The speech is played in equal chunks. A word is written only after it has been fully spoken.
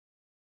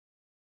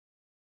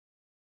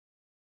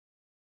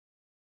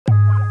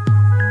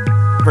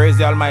Praise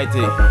the Almighty,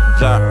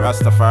 Jah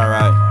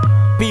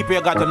Rastafari. People,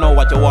 you got to know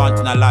what you want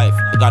in a life.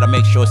 You got to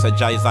make sure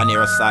Jah is on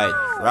your side.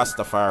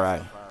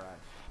 Rastafari.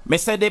 Me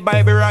say the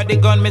Bible or the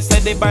gun, me say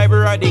the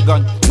Bible or the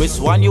gun. Which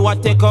one you a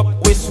take up,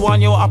 which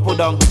one you a put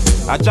down?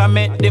 I Jah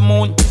make the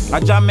moon, I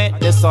Jah make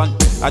the sun,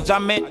 I Jah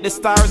make the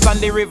stars and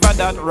the river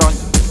that run.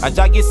 I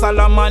Jah give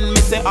Solomon, me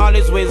say all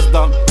his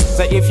wisdom.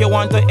 Say if you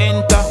want to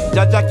enter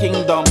Jah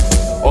kingdom,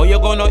 or you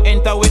gonna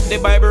enter with the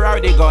Bible or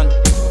the gun.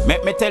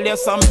 Make me tell you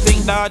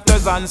something,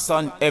 daughters and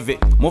sons. Every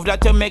move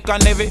that you make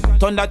and every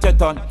turn that you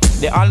turn,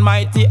 the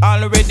Almighty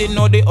already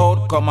know the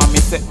outcome. And me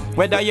say,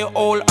 whether you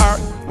old or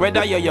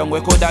whether you young, we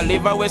coulda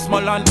live a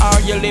Westmoreland or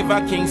you live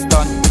a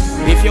Kingston.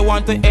 If you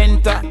want to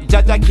enter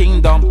Jah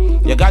kingdom,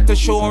 you got to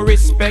show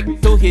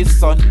respect to his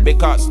son.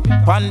 Because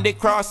upon the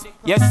cross,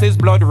 yes, his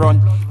blood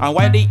run. And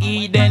while the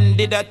Eden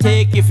did a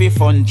take if he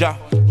fun Jah,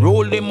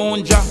 rule the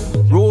moon Jah,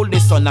 rule the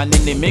sun. And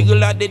in the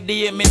middle of the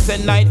day, me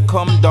say night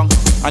come down.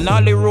 And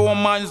all the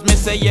Romans, me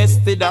say yes,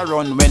 did a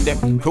run. When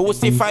them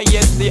crucify,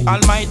 yes, the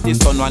Almighty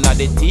Son. One of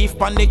the thief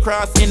on the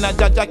cross in a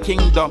Jah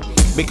kingdom,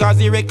 because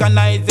he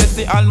recognizes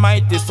the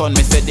Almighty Son.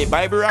 Me say the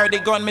Bible or the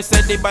gun, me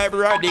say the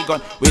Bible or the gun.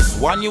 Which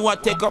one you a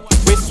take up,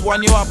 which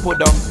one you a put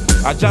down?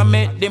 I Jah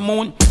make the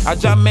moon, I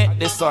Jah make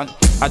the sun,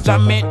 I Jah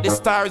make the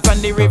stars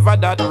and the river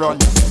that run.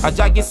 I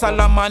Jah give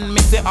Solomon,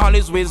 me say all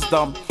his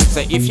wisdom.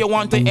 Say if you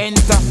want to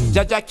enter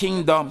Jah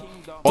kingdom,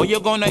 or you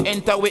gonna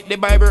enter with the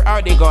Bible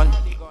or the gun.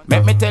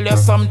 Let me tell you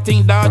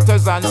something,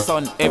 daughters and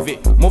sons. Every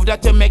move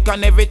that you make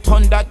and every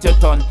turn that you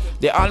turn,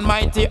 the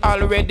Almighty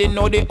already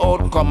know the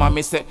outcome. And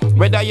me say,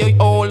 whether you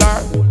old or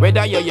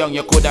whether you young,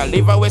 you coulda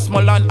live a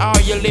Westmoreland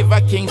or you live a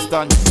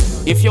Kingston.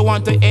 If you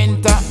want to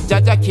enter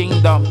Jah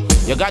kingdom,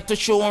 you got to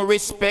show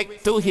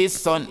respect to his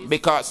son.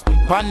 Because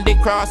upon the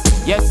cross,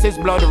 yes, his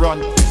blood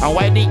run. And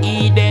while the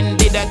Eden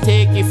did a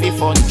take if he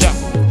fun Jah,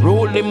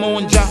 rule the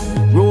moon Jah,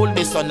 rule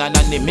the sun. And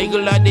in the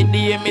middle of the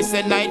day, me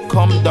say night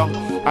come down.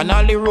 And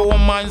all the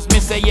Romans, me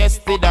say yes,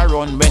 did a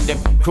run. When them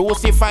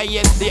crucify,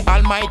 yes, the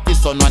Almighty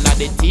Son. One of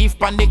the thief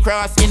on the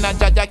cross in a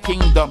Jah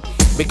kingdom,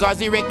 because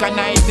he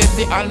recognizes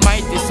the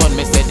Almighty Son.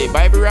 Me say the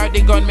Bible or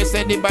the gun, me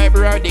say the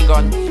Bible or the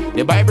gun.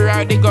 The Bible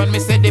or the gun, me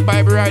say the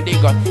Bible or the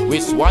gun.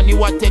 Which one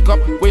you a take up,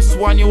 which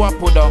one you a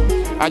put down?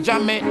 I Jah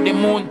make the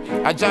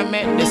moon, I Jah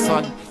make the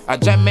sun, I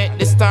Jah make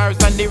the stars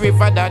and the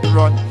river that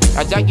run.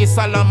 I Jah give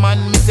Solomon,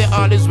 me say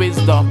all his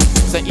wisdom.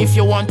 So if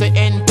you want to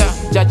enter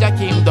Jah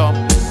kingdom,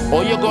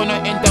 or you gonna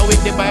enter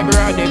with the Bible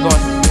or the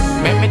gun.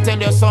 Let me tell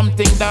you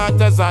something,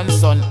 daughters and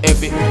sons.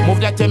 Every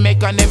move that you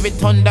make and every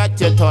turn that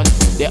you turn,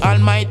 the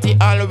Almighty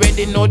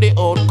already know the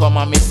outcome.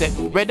 And me say,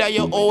 whether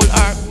you old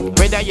or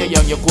whether you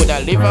young, you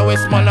coulda live a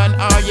Westmoreland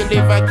or you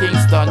live a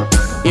Kingston.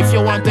 If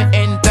you want to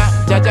enter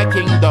Jah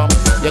kingdom,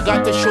 you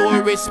got to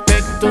show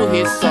respect to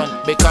his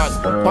son. Because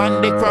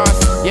upon the cross,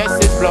 yes,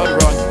 his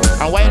blood run.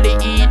 And while the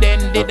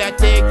Eden did a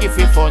take if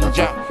he fun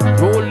Jah,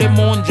 rule the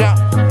moon Jah,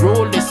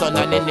 rule the sun.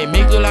 And in the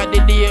middle of the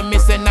day, me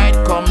say night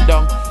come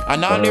down.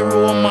 And all the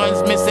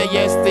Romans, me say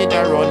yes, did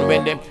a run.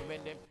 When them